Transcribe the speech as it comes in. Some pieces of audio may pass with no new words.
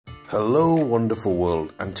Hello wonderful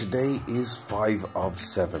world, and today is 5 of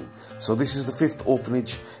 7. So this is the 5th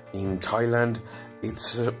orphanage in Thailand.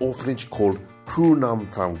 It's an orphanage called Kru Naam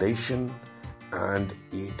Foundation, and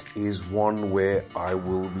it is one where I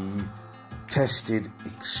will be tested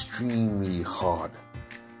extremely hard.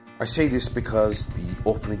 I say this because the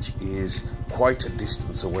orphanage is quite a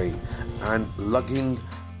distance away, and lugging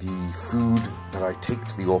the food that I take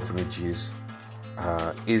to the orphanages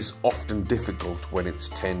is often difficult when it's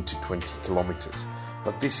 10 to 20 kilometers.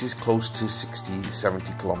 But this is close to 60,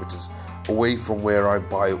 70 kilometers away from where I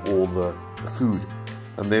buy all the food.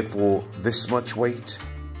 And therefore, this much weight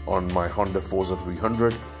on my Honda Forza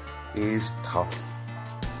 300 is tough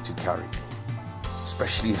to carry.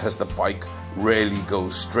 Especially as the bike rarely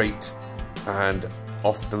goes straight, and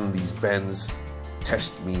often these bends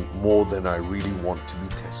test me more than I really want to be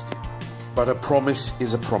tested. But a promise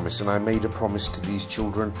is a promise, and I made a promise to these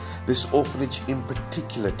children. This orphanage in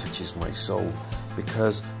particular touches my soul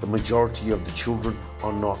because the majority of the children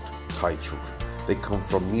are not Thai children. They come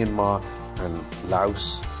from Myanmar and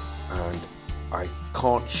Laos, and I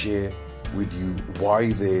can't share with you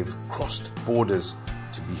why they've crossed borders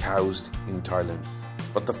to be housed in Thailand.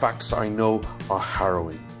 But the facts I know are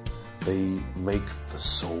harrowing. They make the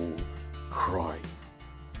soul cry.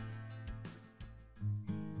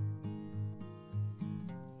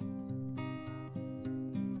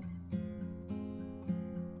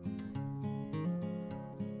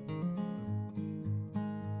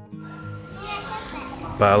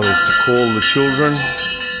 Bell is to call the children,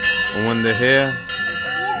 and when they're here,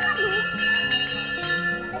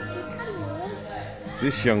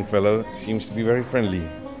 this young fellow seems to be very friendly.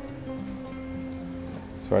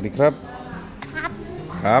 Sawasdee krab.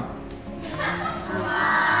 Krab.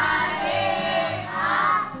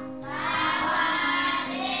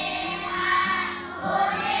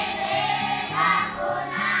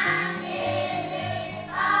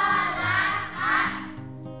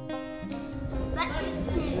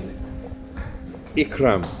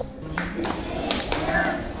 Ikram.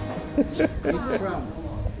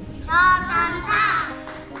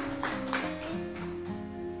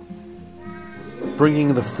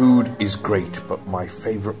 Bringing the food is great, but my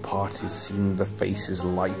favorite part is seeing the faces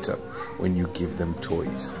light up when you give them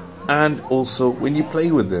toys, and also when you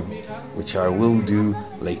play with them, which I will do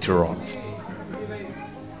later on.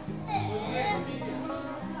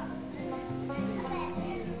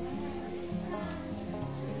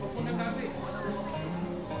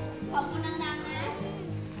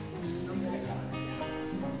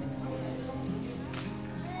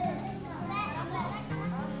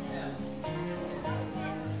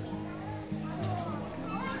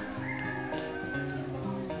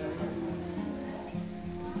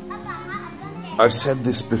 I've said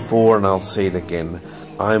this before and I'll say it again,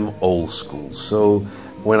 I'm old school, so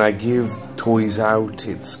when I give toys out,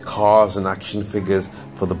 it's cars and action figures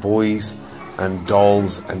for the boys and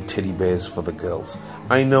dolls and teddy bears for the girls.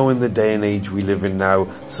 I know in the day and age we live in now,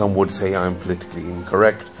 some would say I'm politically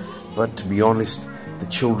incorrect, but to be honest, the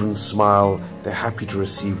children smile, they're happy to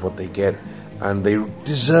receive what they get, and they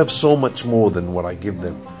deserve so much more than what I give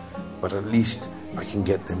them, but at least I can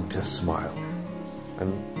get them to smile.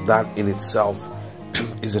 And that in itself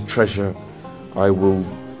is a treasure I will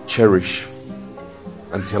cherish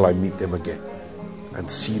until I meet them again and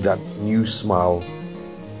see that new smile,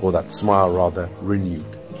 or that smile rather, renewed.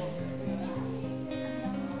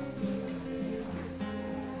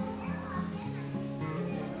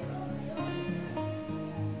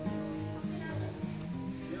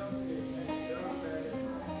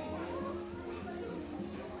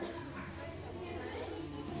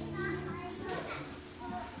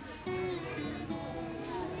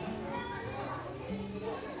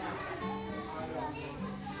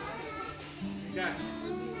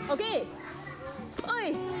 Okay.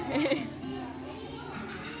 Oi.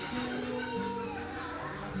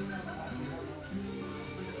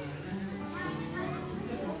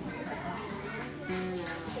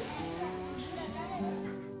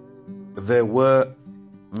 There were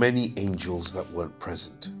many angels that weren't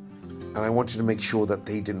present, and I wanted to make sure that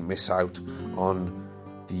they didn't miss out on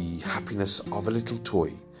the happiness of a little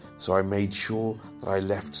toy. So I made sure that I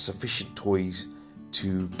left sufficient toys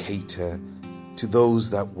to cater to those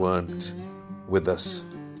that weren't with us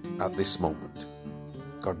at this moment.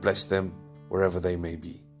 God bless them wherever they may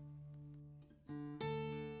be.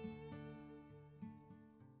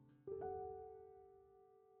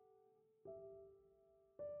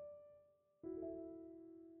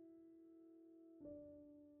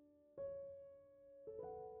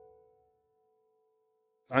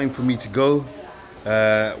 Time for me to go.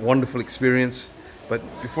 Wonderful experience. But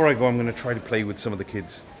before I go, I'm going to try to play with some of the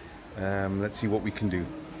kids. Let's see what we can do.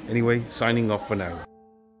 Anyway, signing off for now.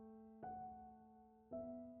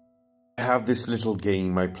 I have this little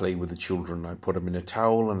game I play with the children. I put them in a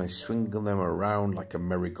towel and I swing them around like a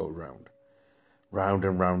merry-go-round. Round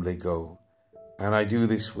and round they go. And I do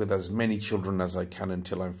this with as many children as I can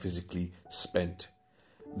until I'm physically spent.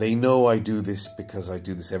 They know I do this because I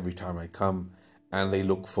do this every time I come, and they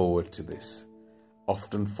look forward to this,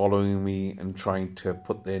 often following me and trying to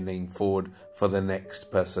put their name forward for the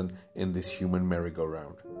next person in this human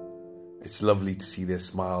merry-go-round. It's lovely to see their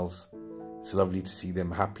smiles. It's lovely to see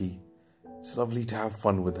them happy. It's lovely to have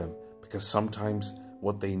fun with them, because sometimes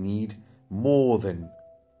what they need more than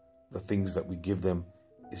the things that we give them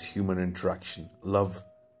is human interaction, love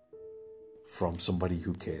from somebody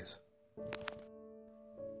who cares.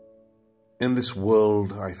 In this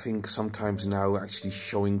world, I think sometimes now actually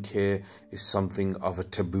showing care is something of a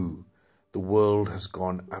taboo. The world has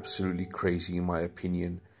gone absolutely crazy, in my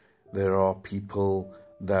opinion. There are people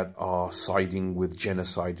that are siding with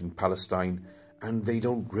genocide in Palestine, and they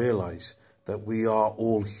don't realize that we are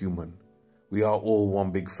all human. We are all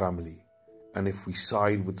one big family. And if we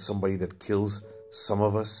side with somebody that kills some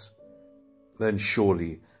of us, then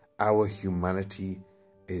surely our humanity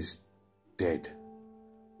is dead,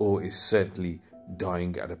 or is certainly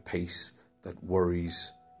dying at a pace that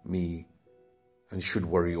worries me and should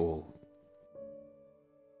worry all.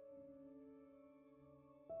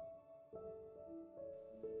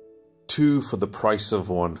 Two for the price of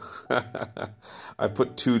one. I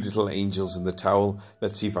put two little angels in the towel.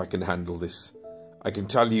 Let's see if I can handle this. I can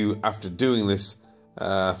tell you, after doing this,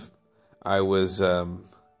 I was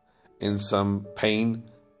in some pain,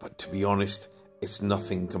 but to be honest, it's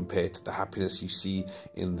nothing compared to the happiness you see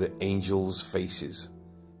in the angels' faces.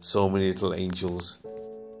 So many little angels.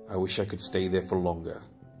 I wish I could stay there for longer.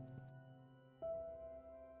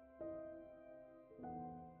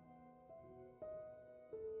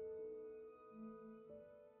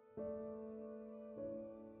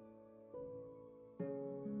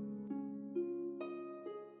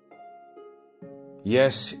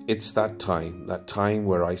 Yes, it's that time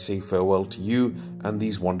where I say farewell to you and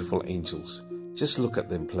these wonderful angels. Just look at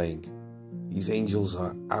them playing. These angels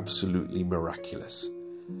are absolutely miraculous.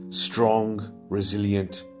 Strong,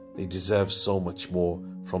 resilient, they deserve so much more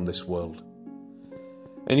from this world.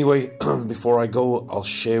 Anyway, before I go, I'll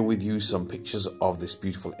share with you some pictures of this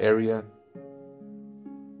beautiful area.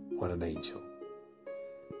 What an angel.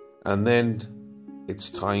 And then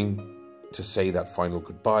it's time to say that final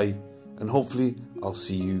goodbye. And hopefully I'll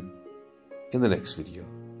see you in the next video.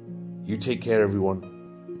 You take care,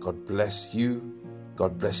 everyone. God bless you.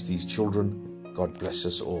 God bless these children. God bless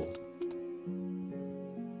us all.